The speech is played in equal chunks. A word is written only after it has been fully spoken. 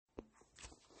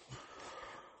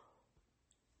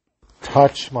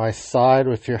Touch my side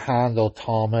with your hand, O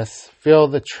Thomas. Feel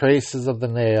the traces of the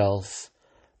nails.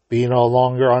 Be no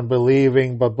longer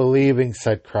unbelieving, but believing,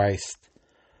 said Christ.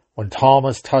 When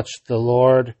Thomas touched the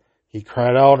Lord, he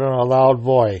cried out in a loud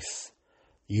voice,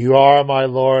 You are my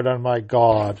Lord and my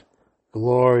God.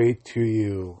 Glory to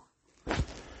you.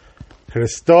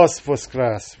 Christos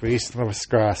voskres, Istина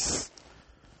voskres.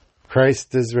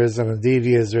 Christ is risen, indeed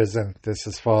he is risen. This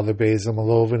is Father Basil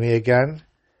Malovany again,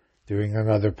 doing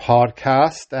another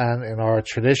podcast, and in our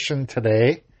tradition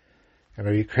today, in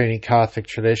our Ukrainian Catholic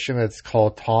tradition, it's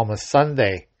called Thomas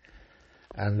Sunday.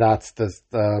 And that's the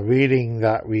reading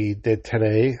that we did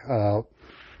today,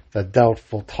 the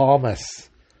doubtful Thomas,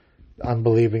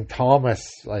 unbelieving Thomas.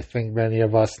 I think many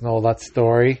of us know that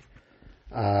story.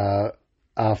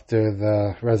 After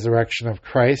the resurrection of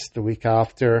Christ, the week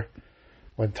after,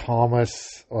 when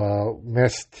Thomas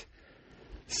missed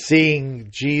seeing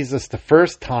Jesus the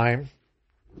first time,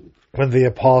 when the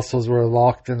apostles were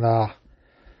locked in a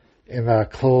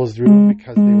closed room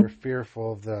because they were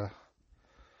fearful of the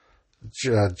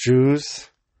Jews.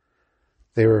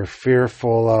 They were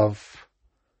fearful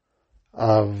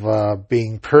of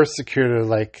being persecuted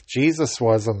like Jesus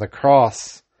was on the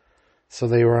cross. So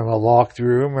they were in a locked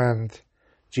room, and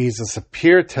Jesus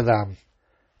appeared to them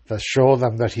to show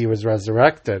them that he was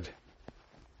resurrected.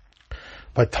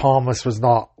 But Thomas was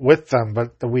not with them.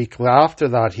 But the week after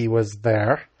that, he was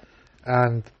there,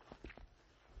 and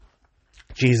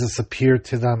Jesus appeared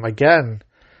to them again.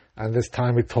 And this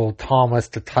time he told Thomas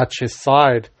to touch his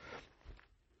side,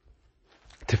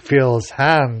 to feel his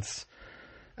hands.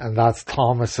 And that's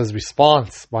Thomas's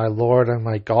response, my Lord and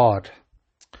my God.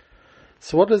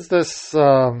 So what does this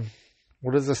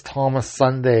Thomas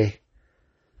Sunday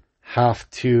have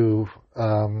to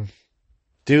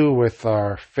do with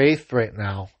our faith right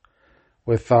now,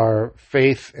 with our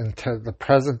faith into the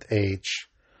present age?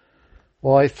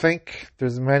 Well, I think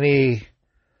there's many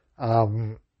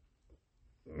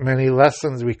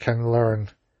lessons we can learn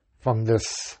from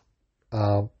this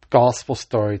gospel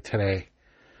story today.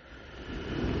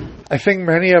 I think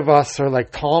many of us are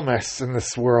like Thomas in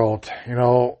this world. You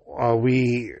know,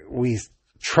 we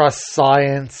trust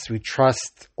science, we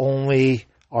trust only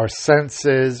our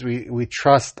senses, we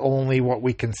trust only what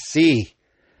we can see.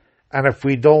 And if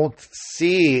we don't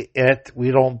see it,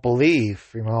 we don't believe,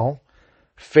 you know.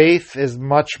 Faith is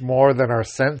much more than our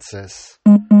senses.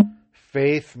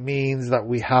 Faith means that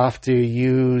we have to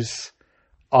use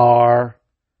our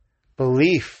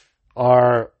belief,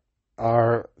 our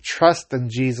trust in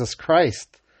Jesus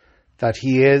Christ, that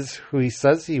he is who he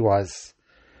says he was.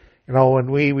 You know, when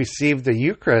we receive the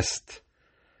Eucharist,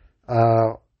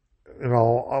 when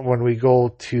we go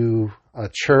to a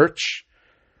church,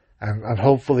 and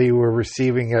hopefully we're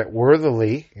receiving it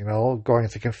worthily, you know, going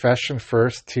to confession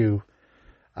first to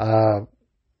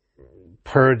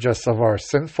purge us of our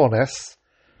sinfulness,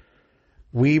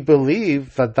 we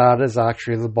believe that that is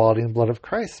actually the body and blood of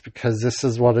Christ, because this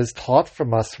is what is taught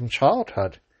from us from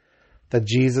childhood, that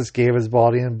Jesus gave his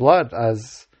body and blood,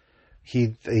 as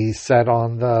he said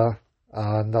on the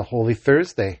Holy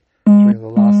Thursday during the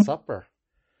Last Supper.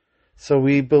 So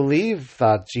we believe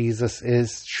that Jesus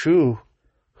is true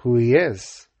who he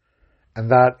is, and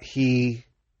that he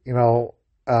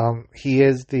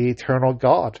is the eternal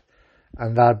God,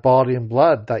 and that body and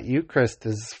blood, that Eucharist,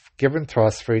 is given to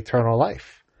us for eternal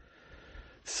life.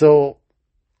 So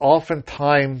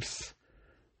oftentimes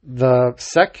the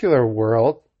secular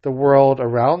world, the world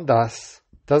around us,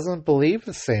 doesn't believe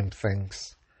the same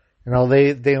things. You know,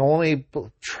 they only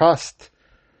trust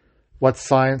what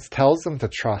science tells them to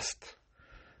trust.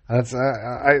 And it's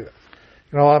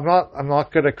I'm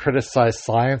not going to criticize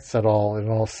science at all. You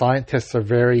know, scientists are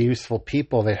very useful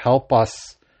people. They help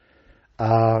us.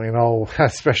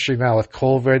 Especially now with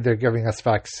COVID, they're giving us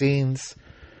vaccines.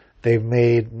 They've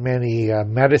made many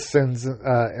medicines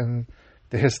in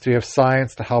the history of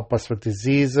science to help us with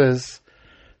diseases,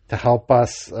 to help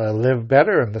us live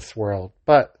better in this world.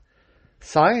 But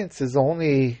science is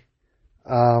only,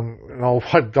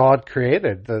 what God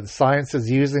created. The science is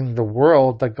using the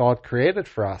world that God created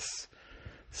for us.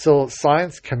 So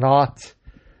science cannot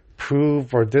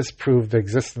prove or disprove the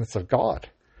existence of God.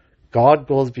 God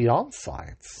goes beyond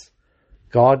science.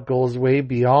 God goes way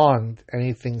beyond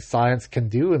anything science can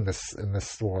do in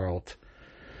this world.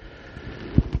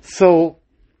 So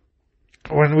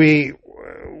when we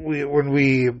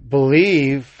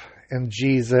believe in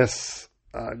Jesus,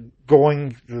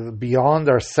 going beyond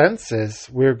our senses,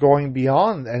 we're going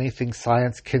beyond anything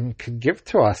science can give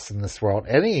to us in this world.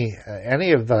 Any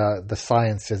of the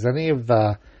sciences, any of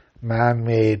the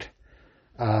man-made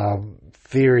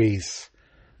theories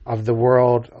of the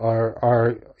world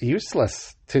are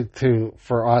useless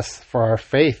for us, for our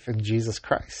faith in Jesus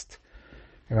Christ.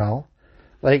 You know,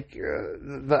 like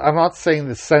I'm not saying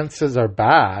the senses are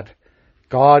bad.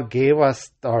 God gave us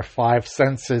our five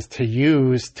senses to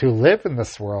use to live in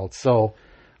this world. So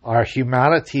our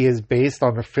humanity is based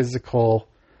on the physical,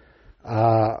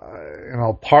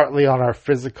 partly on our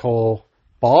physical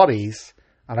bodies,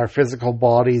 and our physical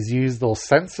bodies use those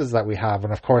senses that we have.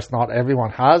 And of course, not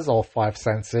everyone has all five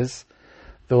senses.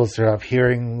 Those who have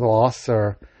hearing loss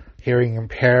or hearing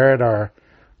impaired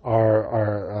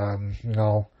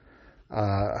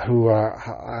who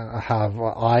have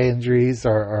eye injuries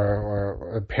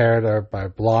or impaired or by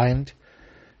blind,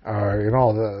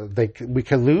 or we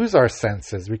can lose our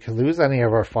senses. We can lose any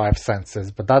of our five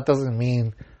senses, but that doesn't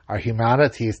mean our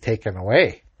humanity is taken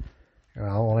away. You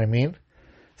know what I mean?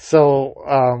 So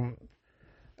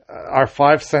our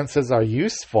five senses are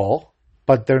useful,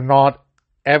 but they're not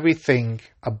everything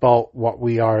about what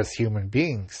we are as human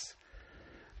beings.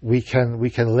 We can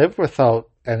live without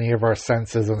any of our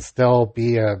senses and still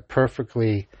be a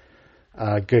perfectly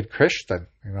good Christian,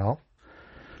 you know.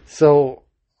 So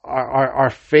our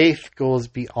faith goes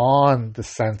beyond the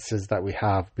senses that we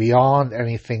have, beyond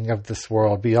anything of this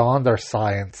world, beyond our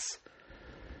science.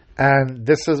 And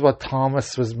this is what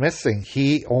Thomas was missing.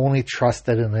 He only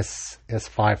trusted in his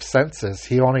five senses.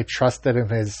 He only trusted in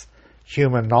his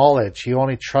human knowledge. He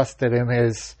only trusted in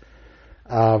his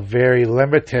very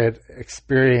limited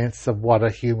experience of what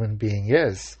a human being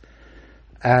is.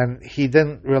 And he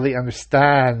didn't really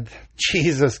understand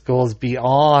Jesus goes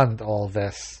beyond all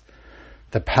this.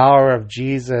 The power of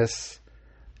Jesus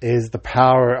is the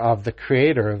power of the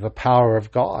Creator, the power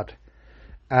of God.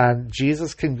 And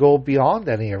Jesus can go beyond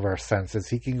any of our senses.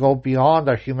 He can go beyond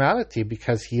our humanity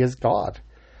because he is God.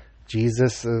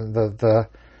 Jesus, the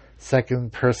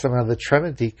second person of the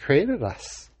Trinity, created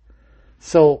us.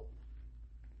 So,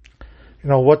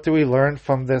 what do we learn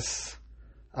from this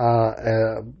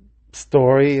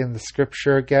story in the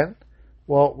scripture again?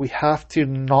 Well, we have to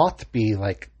not be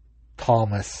like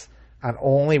Thomas and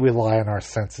only rely on our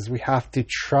senses. We have to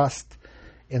trust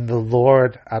in the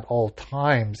Lord at all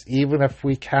times, even if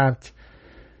we can't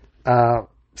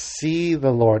see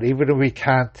the Lord, even if we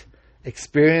can't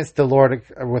experience the Lord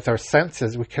with our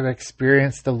senses. We can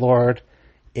experience the Lord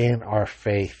in our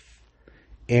faith,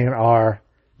 in our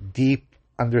deep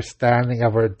understanding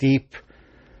of our deep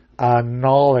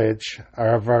knowledge,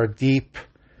 or of our deep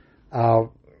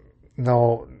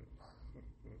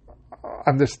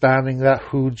understanding that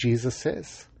who Jesus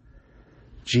is.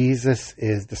 Jesus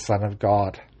is the Son of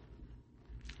God.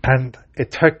 And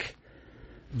it took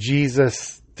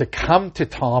Jesus to come to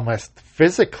Thomas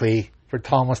physically for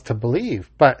Thomas to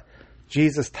believe. But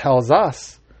Jesus tells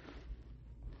us,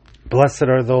 blessed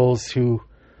are those who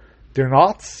do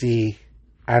not see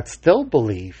and still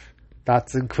believe.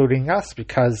 That's including us,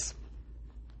 because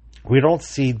we don't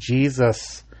see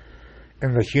Jesus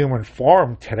in the human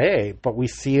form today, but we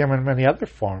see him in many other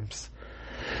forms.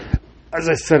 As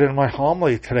I said in my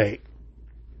homily today,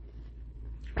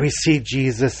 we see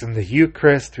Jesus in the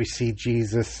Eucharist, we see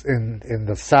Jesus in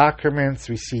the sacraments,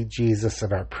 we see Jesus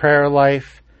in our prayer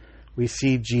life, we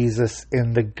see Jesus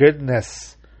in the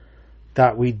goodness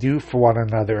that we do for one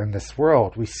another in this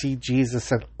world. We see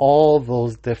Jesus in all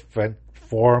those different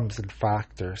forms and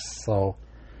factors. So,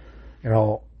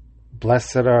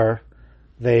 blessed are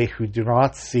they who do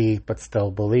not see but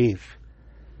still believe.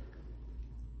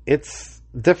 It's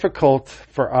difficult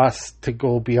for us to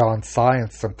go beyond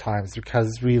science sometimes,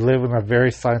 because we live in a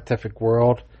very scientific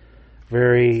world,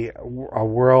 a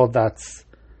world that's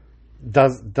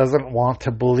doesn't want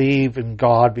to believe in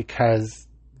God because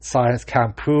science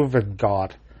can't prove in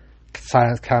God.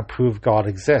 Science can't prove God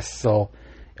exists. So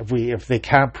if they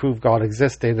can't prove God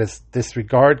exists, they just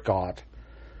disregard God.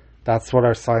 That's what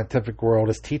our scientific world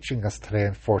is teaching us today,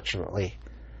 unfortunately.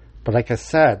 But like I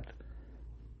said,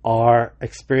 our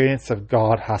experience of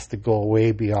God has to go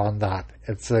way beyond that.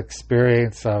 It's an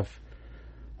experience of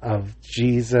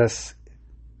Jesus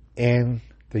in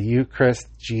the Eucharist,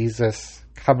 Jesus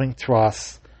coming to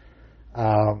us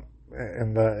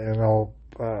in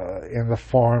the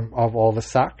form of all the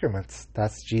sacraments.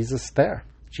 That's Jesus there.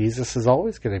 Jesus is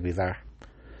always going to be there.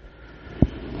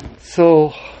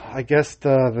 So I guess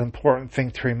the important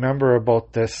thing to remember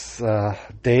about this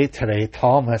day today,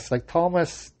 Thomas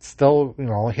still,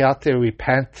 he had to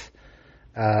repent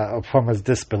from his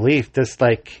disbelief. Just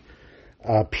like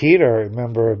Peter,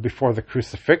 remember, before the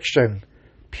crucifixion,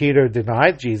 Peter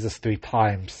denied Jesus 3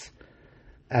 times.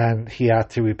 And he had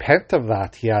to repent of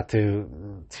that. He had to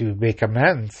make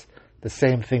amends. The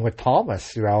same thing with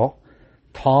Thomas,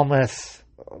 Thomas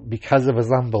because of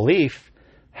his unbelief,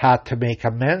 had to make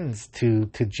amends to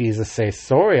Jesus, say,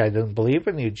 sorry, I didn't believe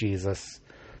in you, Jesus.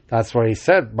 That's what he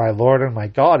said, my Lord and my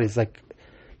God. He's like,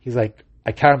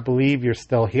 I can't believe you're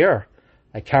still here.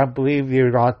 I can't believe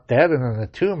you're not dead and in the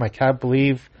tomb. I can't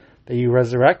believe that you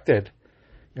resurrected.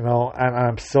 And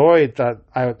I'm sorry that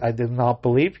I did not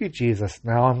believe you, Jesus.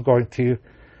 Now I'm going to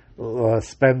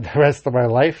spend the rest of my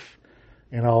life,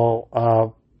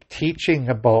 teaching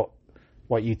about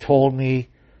what you told me,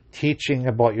 teaching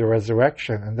about your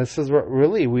resurrection. And this is what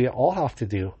really we all have to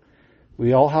do.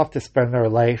 We all have to spend our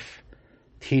life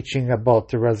teaching about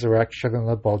the resurrection and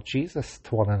about Jesus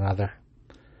to one another.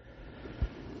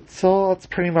 So that's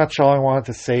pretty much all I wanted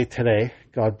to say today.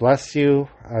 God bless you,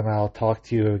 and I'll talk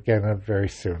to you again very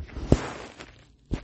soon.